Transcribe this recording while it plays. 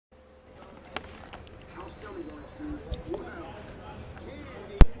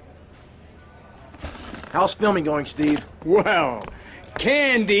How's filming going, Steve? Well,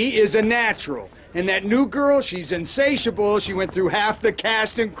 Candy is a natural. And that new girl, she's insatiable. She went through half the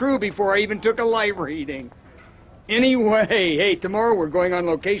cast and crew before I even took a light reading. Anyway, hey, tomorrow we're going on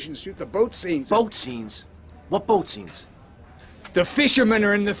location to shoot the boat scenes. Boat scenes? What boat scenes? The fishermen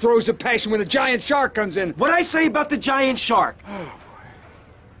are in the throes of passion when the giant shark comes in. What'd I say about the giant shark?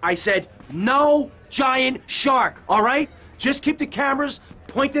 I said, no giant shark, all right? Just keep the cameras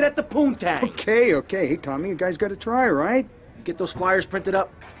pointed at the poontang. Okay. Hey, Tommy, you guys got to try, right? Get those flyers printed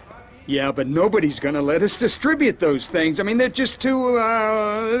up? Yeah, but nobody's gonna let us distribute those things. I mean, they're just too,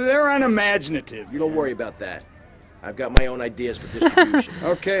 they're unimaginative. You don't worry about that. I've got my own ideas for distribution.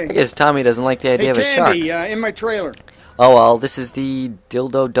 Okay. I guess Tommy doesn't like the idea of a shark. Hey, Candy, in my trailer. Oh, well, this is the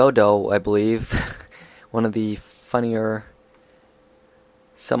Dildo Dodo, I believe. One of the funnier...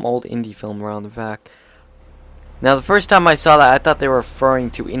 some old indie film around the back. Now, the first time I saw that, I thought they were referring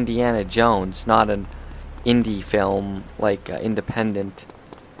to Indiana Jones, not an indie film, like independent.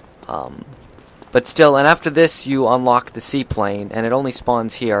 But still, and after this, you unlock the seaplane, and it only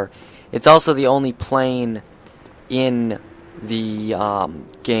spawns here. It's also the only plane in the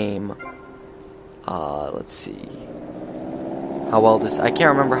game. Let's see. How well does... I can't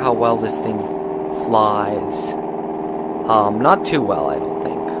remember how well this thing flies. Not too well, I don't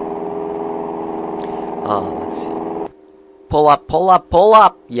think. Let's see. Pull up, pull up, pull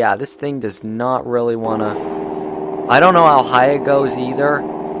up! Yeah, this thing does not really want to... I don't know how high it goes either.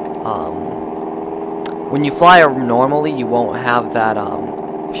 When you fly normally, you won't have that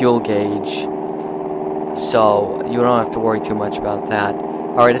fuel gauge. So, you don't have to worry too much about that.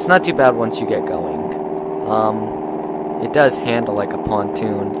 Alright, it's not too bad once you get going. It does handle like a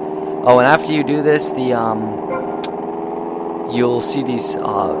pontoon. Oh, and after you do this, the you'll see these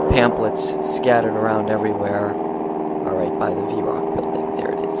pamphlets scattered around everywhere. Alright, by the V-Rock building.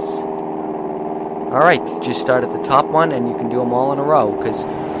 There it is. Alright, just start at the top one, and you can do them all in a row, because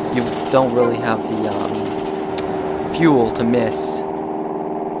you don't really have the fuel to miss.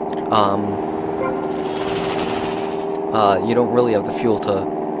 You don't really have the fuel to,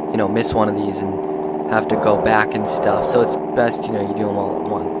 miss one of these and have to go back and stuff. So it's best, you do them all at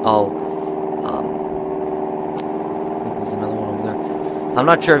once. There's another one over there. I'm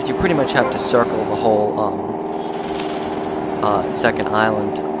not sure if you pretty much have to circle the whole second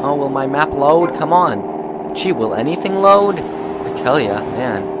island. Oh, will my map load? Come on. Gee, will anything load? I tell ya,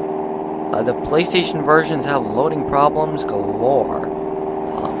 man. The PlayStation versions have loading problems galore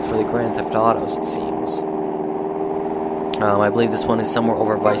for the Grand Theft Autos, it seems. I believe this one is somewhere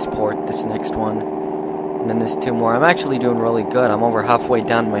over Viceport, this next one. And then there's two more. I'm actually doing really good. I'm over halfway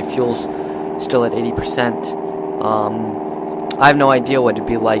down. My fuel's still at 80%. I have no idea what it'd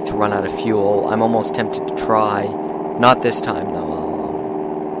be like to run out of fuel. I'm almost tempted to try. Not this time, though.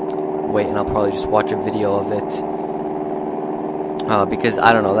 I'll wait, and I'll probably just watch a video of it. Because,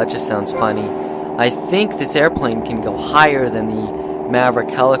 I don't know, that just sounds funny. I think this airplane can go higher than the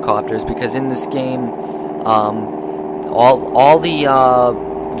Maverick helicopters, because in this game, all the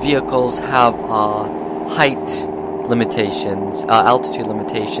vehicles have height limitations, altitude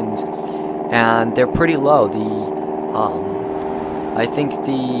limitations, and they're pretty low. I think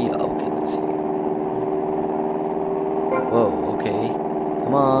okay, let's see. Whoa, okay.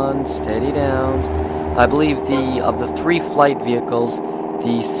 Come on, steady down. I believe of the three flight vehicles,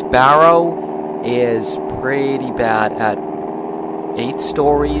 the Sparrow is pretty bad at 8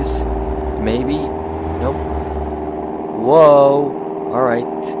 stories, maybe. Nope. Whoa.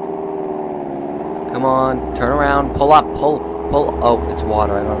 Alright. Come on. Turn around. Pull up. Pull. Oh, it's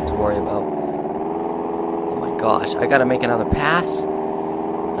water. I don't have to worry about. Oh my gosh. I gotta make another pass.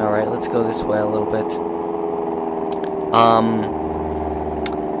 Alright, let's go this way a little bit.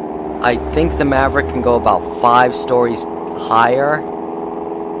 I think the Maverick can go about 5 stories higher.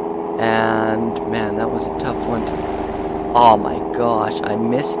 And, man, that was a tough one to... Oh my gosh. I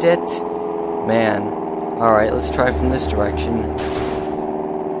missed it. Man. Alright, let's try from this direction.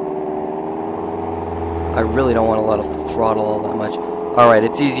 I really don't want to let off the throttle all that much. Alright,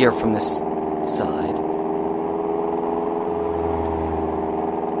 it's easier from this side.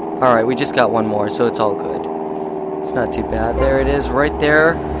 Alright, we just got one more, so it's all good. It's not too bad. There it is, right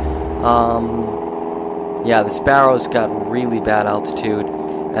there. Yeah, the Sparrow's got really bad altitude.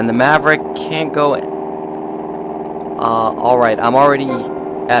 And the Maverick can't go... alright, I'm already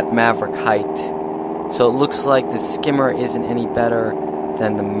at Maverick height. So it looks like the Skimmer isn't any better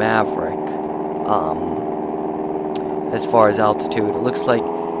than the Maverick. As far as altitude, it looks like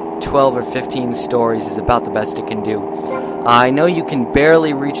 12 or 15 stories is about the best it can do. I know you can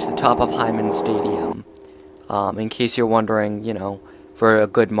barely reach the top of Hyman Stadium. In case you're wondering, for a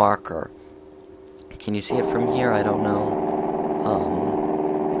good marker. Can you see it from here? I don't know.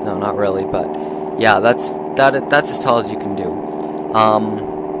 No, not really, but yeah, that's as tall as you can do.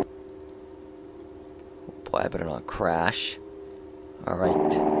 Boy, I better not crash.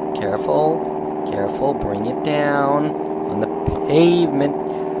 Alright, careful, bring it down on the pavement,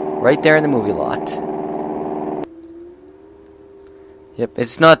 right there in the movie lot. Yep,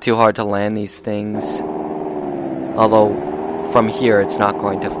 it's not too hard to land these things, although from here it's not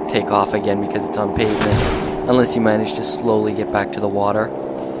going to take off again because it's on pavement, unless you manage to slowly get back to the water.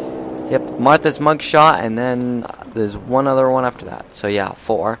 Yep, Martha's mugshot, and then there's one other one after that. So yeah,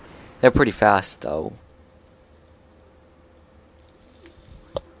 4. They're pretty fast though.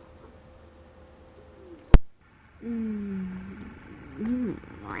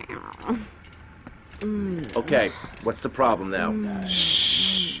 Okay, what's the problem now?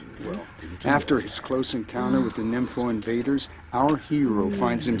 Shh. Well, after his close encounter with the Nympho invaders, our hero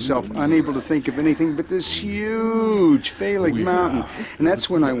finds himself unable to think of anything but this huge phallic mountain. And that's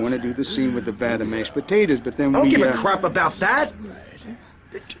when I want to do the scene with the vat of mashed potatoes, but then Don't give a crap about that.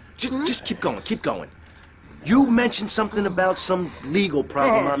 Just keep going. You mentioned something about some legal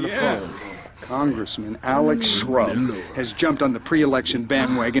problem on the phone. Congressman Alex Shrub has jumped on the pre-election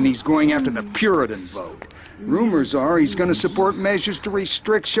bandwagon. He's going after the Puritan vote. Rumors are he's going to support measures to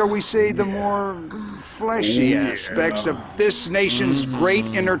restrict, shall we say, the more fleshy aspects of this nation's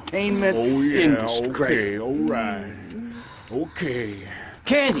great entertainment industry. Okay, all right. Okay.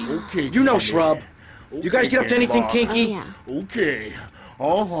 Candy, Okay, you know Candy. Shrub. You guys get up to anything kinky? Oh, yeah. Okay.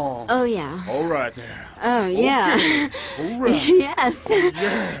 Uh-huh. Oh, yeah. All right there. Oh, yeah. All right. Yes.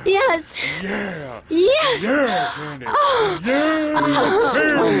 Yeah. Yes. Yeah. Yes. Yeah, Candy. Oh.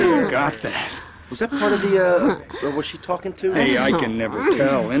 Yeah. Got that. Was that part of the, or was she talking to? Hey, I can never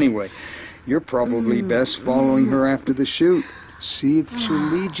tell. Anyway, you're probably best following her after the shoot. See if she'll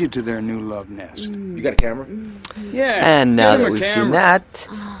lead you to their new love nest. You got a camera? Yeah. And now get him that a we've seen camera. that,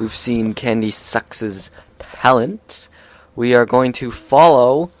 we've seen Candy Sucks' talent, we are going to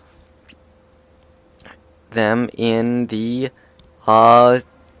follow them in the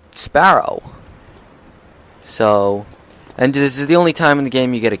Sparrow. So, and this is the only time in the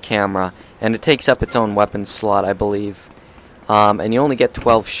game you get a camera, and it takes up its own weapon slot, I believe. And you only get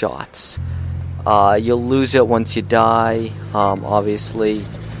 12 shots. You'll lose it once you die, obviously.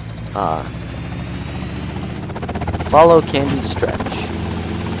 Follow Candy's stretch.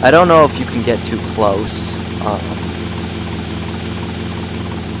 I don't know if you can get too close,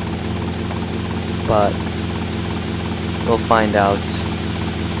 but we'll find out.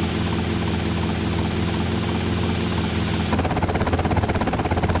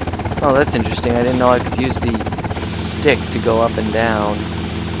 Oh, that's interesting. I didn't know I could use the stick to go up and down.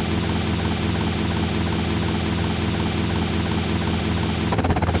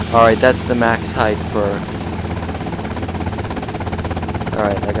 Alright, that's the max height for...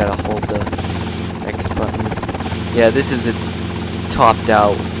 Alright, I gotta hold the X button. Yeah, this is its topped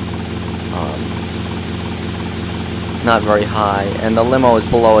out. Not very high. And the limo is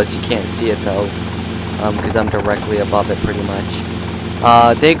below us. You can't see it though. Because I'm directly above it pretty much.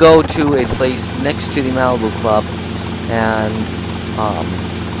 They go to a place next to the Malibu Club. And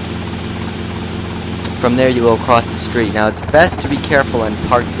from there you go across the street. Now it's best to be careful and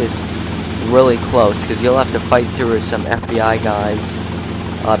park this really close, because you'll have to fight through some FBI guys.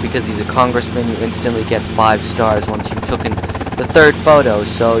 Because he's a congressman, you instantly get 5 stars once you've taken the 3rd photo.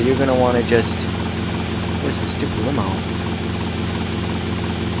 So you're gonna want to just... Where's the stupid limo?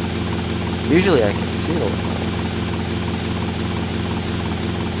 Usually I can see the limo.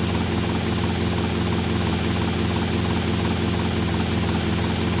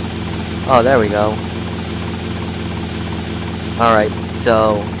 Oh, there we go. Alright,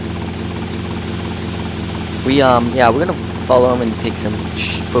 so... yeah, we're gonna follow him and take some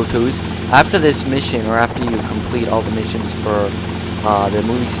photos. After this mission, or after you complete all the missions for the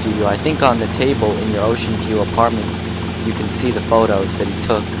movie studio, I think on the table in your Ocean View apartment, you can see the photos that he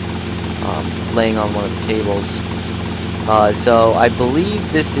took, laying on one of the tables. So I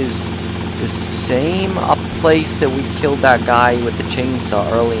believe this is the same place that we killed that guy with the chainsaw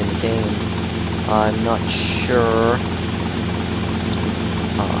early in the game. I'm not sure.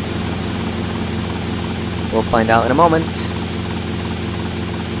 We'll find out in a moment.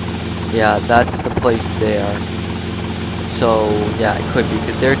 Yeah, that's the place there. So, yeah, it could be,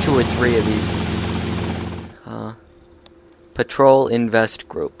 because there are 2 or 3 of these. Patrol Invest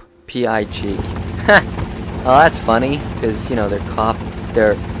Group. PIG. Oh, that's funny, because, you know,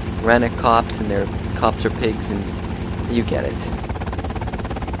 they're rent-a-cops, and their cops are pigs, and you get it.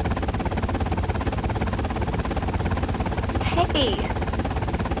 Hey.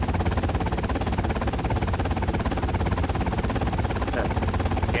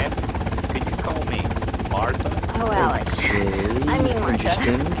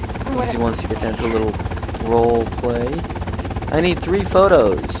 interesting because he wants to get down to a little role play. I need 3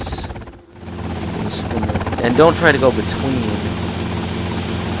 photos. And don't try to go between.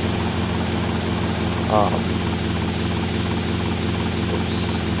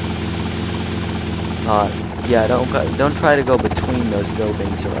 Yeah, don't try to go between those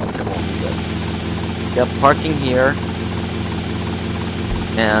buildings or else it won't be good. Yep, parking here.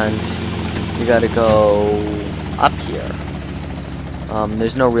 And you gotta go up here.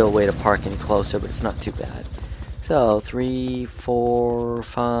 There's no real way to park any closer, but it's not too bad. So, 3, 4,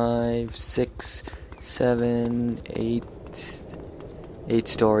 5, 6, 7, 8... 8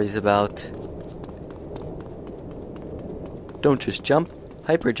 stories about. Don't just jump.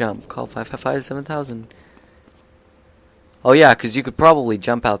 Hyper jump. Call 555-7000. Oh yeah, because you could probably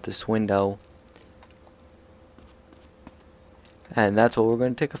jump out this window. And that's what we're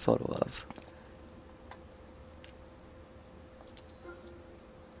going to take a photo of.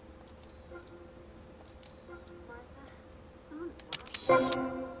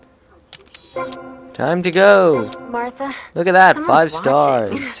 Time to go. Martha. Look at that, 5 watching.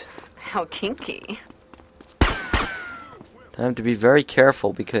 stars. How kinky. Time to be very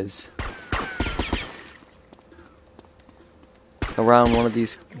careful because around one of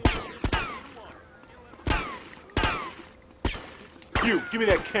these. You, give me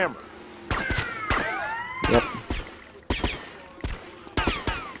that camera. Yep.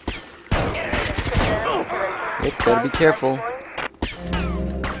 Yep, gotta be careful.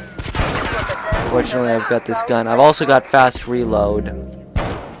 Fortunately, I've got this gun. I've also got fast reload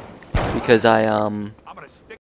because I